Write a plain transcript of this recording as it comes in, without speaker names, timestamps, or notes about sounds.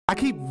I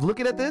keep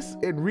looking at this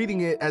and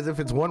reading it as if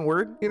it's one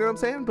word, you know what I'm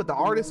saying? But the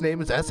artist name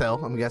is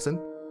SL, I'm guessing.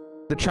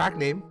 The track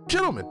name,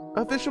 Gentleman,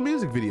 official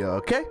music video,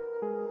 okay?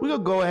 We're gonna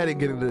go ahead and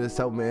get into this,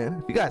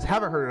 man. If you guys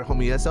haven't heard of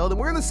homie SL, then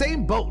we're in the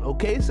same boat,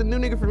 okay? It's a new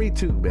nigga for me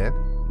too, man.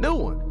 New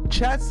one.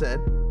 Chat said,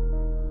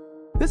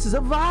 this is a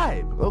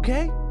vibe,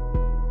 okay?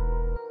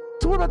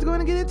 So we're about to go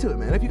ahead and get into it,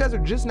 man. If you guys are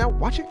just now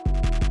watching,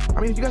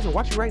 if you guys are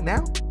watching right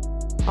now,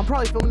 I'm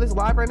probably filming this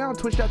live right now on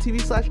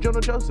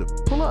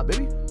twitch.tv/JoeNoJoseph. Pull up,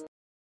 baby.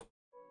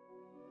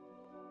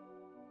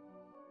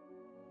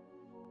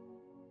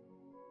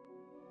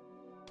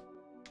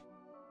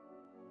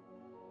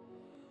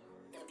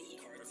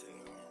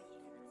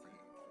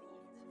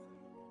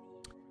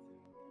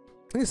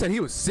 He said he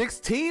was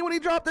 16 when he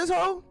dropped this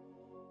hoe?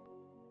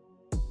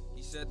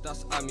 He said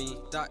that's Ami,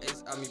 that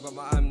is Ami, but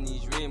my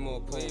amnesia way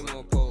more potent.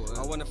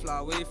 I wanna fly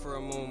away for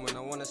a moment. I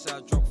wanna say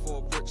I dropped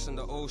 4 bricks in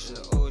the ocean.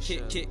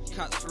 Kick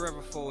cats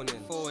forever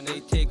phoning.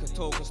 They take a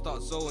talk and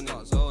start zoning.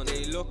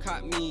 They look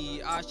at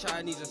me, I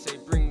Chinese, and say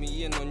bring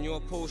me in on your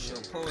potion.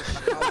 I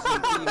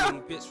was in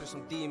demon bits with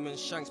some demon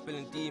shanks,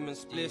 spilling demon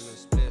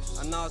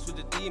spliffs. And I was with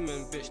the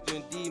demon bitch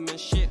doing demon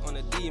shit on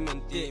a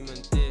demon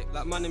dick.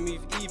 Like man, I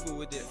move evil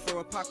with it. Throw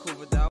a pack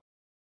over there.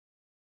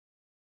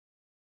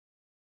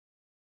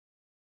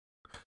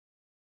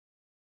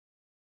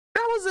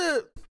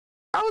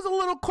 That was a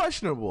little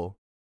questionable.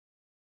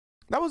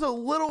 That was a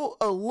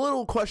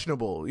little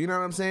questionable, you know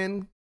what I'm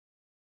saying?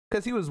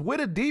 Cause he was with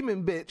a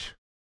demon bitch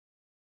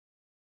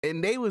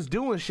and they was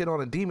doing shit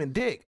on a demon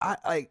dick.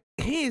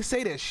 He didn't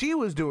say that she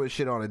was doing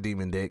shit on a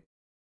demon dick.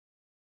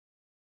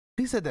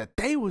 He said that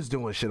they was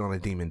doing shit on a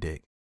demon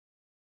dick.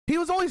 He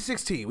was only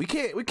 16. We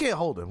can't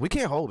hold him. We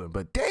can't hold him,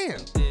 but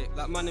damn.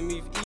 Like man, I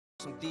move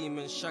some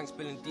demon shanks,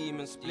 spilling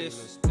demon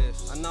spliffs.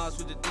 And I was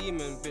with the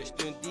demon bitch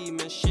doing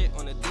demon shit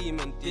on a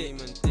demon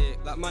dick.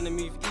 Like man, I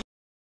move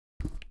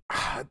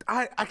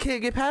I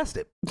can't get past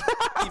it.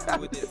 evil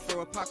with it.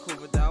 Throw a pack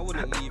over there. I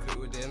wouldn't leave it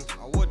with him.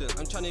 I wouldn't.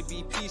 I'm trying to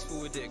be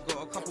peaceful with it.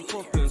 Got a couple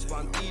problems, but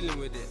I'm dealing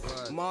with it.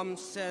 Right. Mum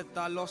said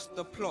I lost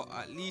the plot.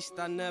 At least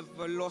I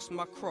never lost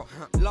my crop.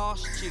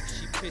 Last chick,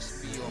 she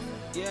pissed me off.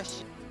 Yeah,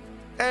 she.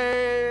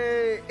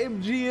 Hey,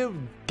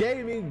 MGM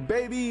Gaming,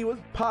 baby.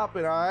 What's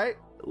poppin', all right?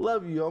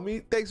 Love you,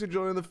 homie. Thanks for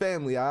joining the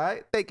family, all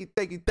right? Thank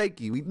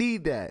you. We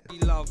need that. She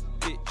love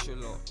bitch a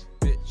lot.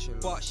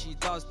 But she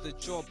does the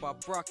job. I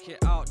bruck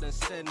it out, then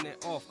send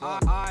it off.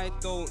 I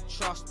don't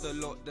trust a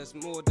lot. There's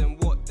more than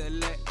what they're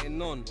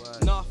letting on.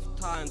 Enough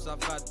times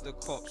I've had the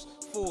cops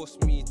force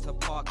me to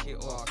park it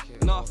off.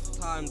 Enough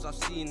times I've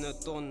seen a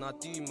don. I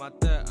do my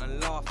dirt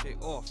and laugh it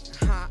off.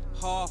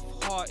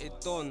 Half-hearted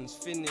dons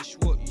finish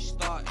what you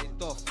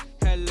started off.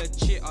 Hella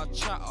chitter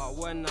chatter,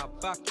 when I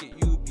back it,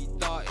 you'll be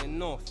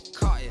darting off.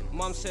 Cutting.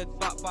 Mum said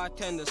back by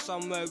 10, there's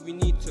somewhere we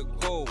need to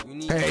go.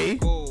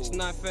 It's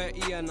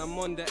 9:30 and I'm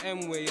on the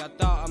M-way. I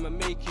doubt I'ma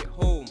make it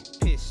home.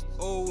 Pissed.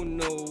 Oh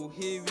no,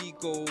 here we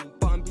go.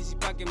 But I'm busy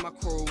bagging my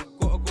crow.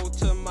 Gotta go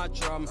to my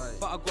drum,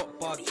 but I got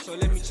bud, so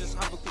let me just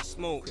have a quick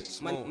smoke.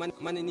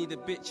 Man, I need a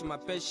bitch in my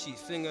bed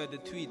sheets. Finger the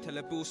tweet, tell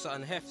her bill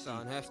something hefty.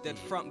 Dead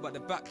front, but the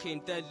back came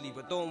deadly.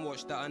 But don't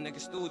watch that, a nigga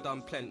still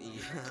done plenty.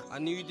 I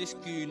knew this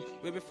goon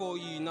way before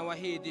you. Now I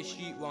hear this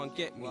youth won't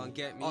get me.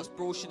 Ask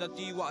bro, should I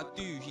do what I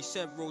do? He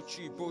said roll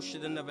true, bro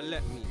should have never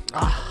let me.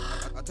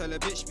 I tell a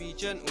bitch be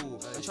gentle.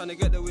 I'm trying to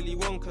get the Willy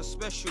Wonka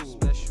special.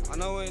 I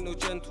know I ain't no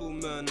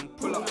gentleman.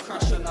 Pull up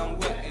crash and I'm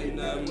wetting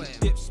them.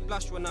 Dip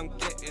splash when I'm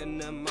getting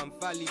them. I'm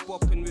valley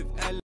bopping with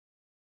L.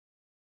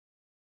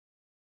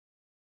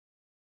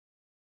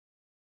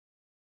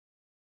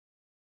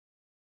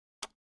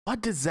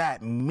 What does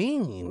that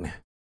mean?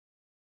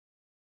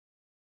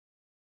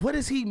 What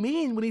does he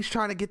mean when he's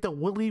trying to get the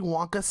Willy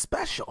Wonka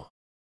special?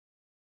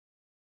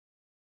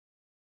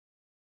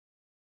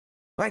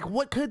 Like,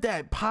 what could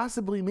that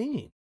possibly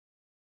mean?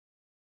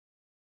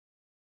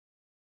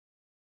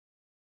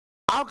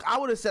 I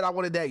would have said I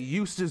wanted that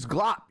Eustace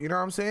Glock, you know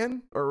what I'm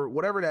saying? Or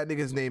whatever that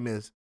nigga's name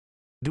is.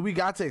 Do we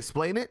got to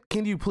explain it?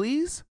 Can you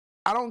please?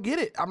 I don't get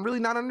it. I'm really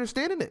not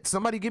understanding it.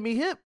 Somebody get me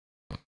hip.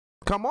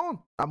 Come on.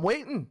 I'm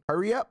waiting.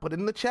 Hurry up. Put it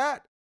in the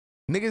chat.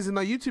 Niggas in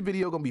the YouTube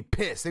video gonna be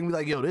pissed. They gonna be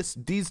like, yo, this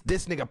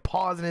nigga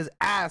pausing his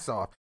ass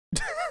off.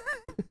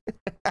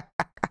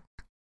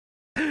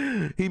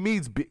 He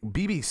means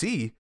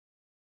BBC.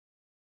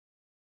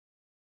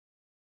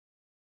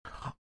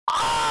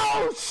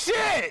 Oh,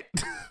 shit!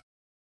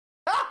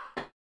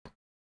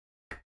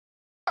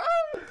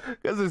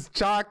 Because it's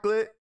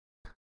chocolate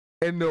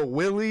and the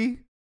Willy.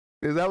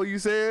 Is that what you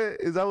said?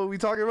 Is that what we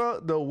talking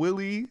about? The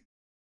Willy?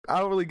 I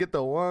don't really get the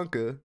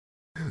Wonka,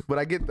 but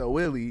I get the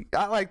Willy.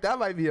 I like that.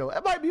 Might be a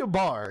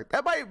bar.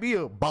 That might be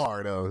a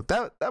bar though.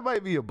 That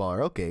might be a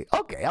bar. Okay,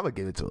 I'm gonna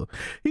give it to him.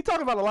 He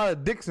talking about a lot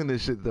of dicks in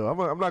this shit though.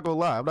 I'm not gonna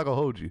lie. I'm not gonna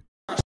hold you.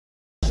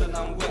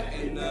 I'm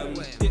wetting them.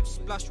 Dip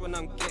splash when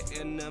I'm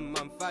getting them.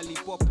 I'm valley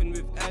bopping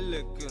with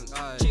elegance.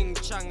 Ching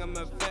chang, I'm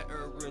a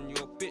veteran.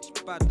 Your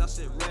bitch bad, that's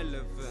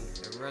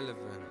irrelevant.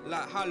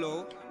 Like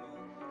hello.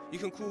 You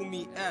can call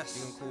me S.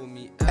 You can call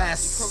me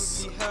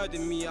S. You probably heard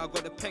of me, I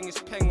got the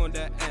pengest peng on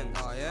their end.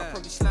 Oh, yeah. I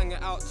probably slang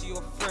it out to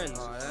your friends.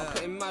 Oh, yeah. I'm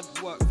putting mad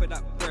work for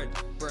that bread.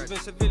 Even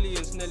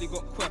civilians nearly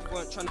got queft,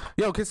 weren't trying to.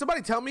 Yo, can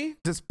somebody tell me,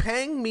 does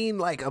peng mean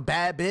like a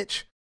bad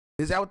bitch?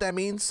 Is that what that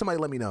means? Somebody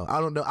let me know. I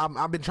don't know.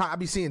 I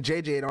be seeing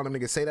JJ and all them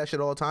niggas say that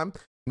shit all the time.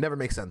 Never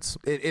makes sense.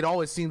 It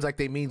always seems like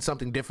they mean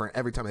something different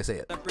every time they say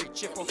it. That break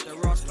chip off the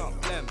rascal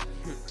blem.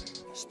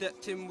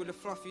 Stepped in with the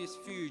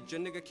fluffiest food. Your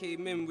nigga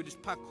came in with his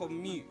pack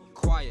on mute.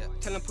 Quiet.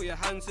 Tell him put your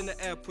hands in the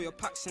air, put your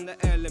packs in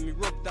the air. Let me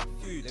rub that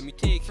food. Let me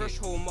take fresh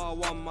home, my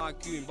one, my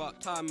goon.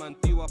 But time man,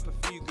 do up a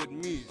few good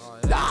moves. Oh,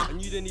 yeah.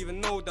 And you didn't even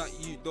know that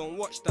you don't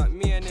watch that.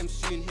 Me and them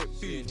soon hit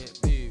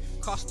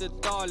booth. Custard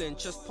darling,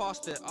 just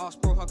past it.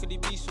 Ask bro, how could he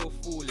be so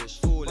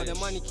foolish? But the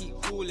money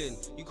keep cooling.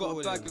 You got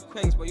a bag of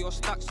quengs, but your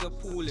stacks are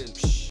pooling.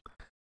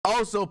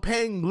 Also,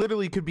 peng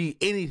literally could be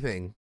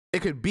anything.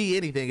 It could be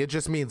anything. It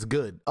just means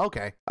good.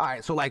 Okay. All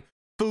right. So like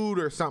food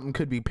or something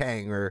could be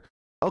peng or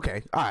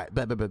okay. All right.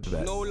 Bet.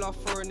 No love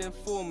for an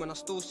informant. I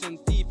still swim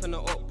deep in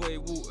the up boy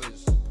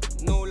waters.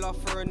 No love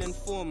for an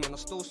informant. I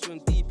still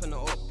swim deep in the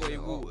up boy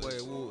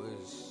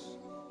waters.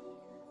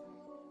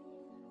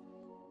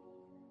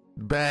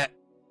 Bet.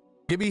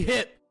 Give me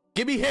hip.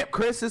 Give me hip,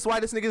 Chris. That's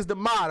why this nigga's the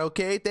mod.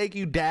 Okay. Thank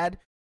you, Dad.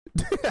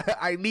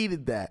 I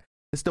needed that.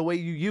 It's the way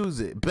you use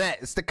it. Bet.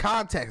 It's the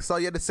context. That's all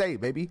you had to say,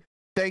 baby.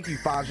 Thank you,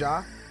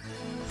 Faja.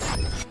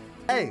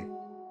 Hey,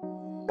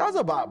 that was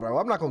a bot, bro.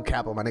 I'm not gonna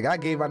cap on my nigga. I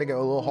gave my nigga a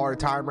little hard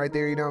time right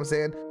there, you know what I'm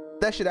saying?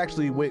 That shit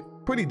actually went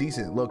pretty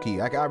decent,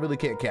 low-key. I really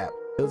can't cap.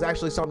 It was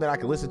actually something that I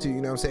could listen to,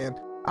 you know what I'm saying?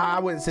 I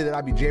wouldn't say that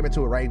I'd be jamming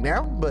to it right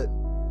now, but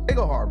it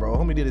go hard, bro.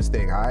 Homie did his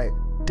thing, all right?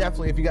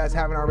 Definitely, if you guys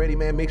haven't already,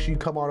 man, make sure you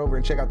come on over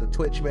and check out the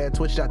Twitch, man.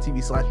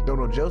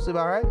 Twitch.tv/JoeNoJoseph,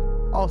 all right?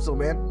 Also,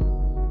 man,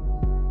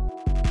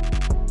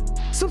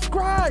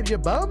 subscribe, you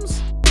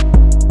bums.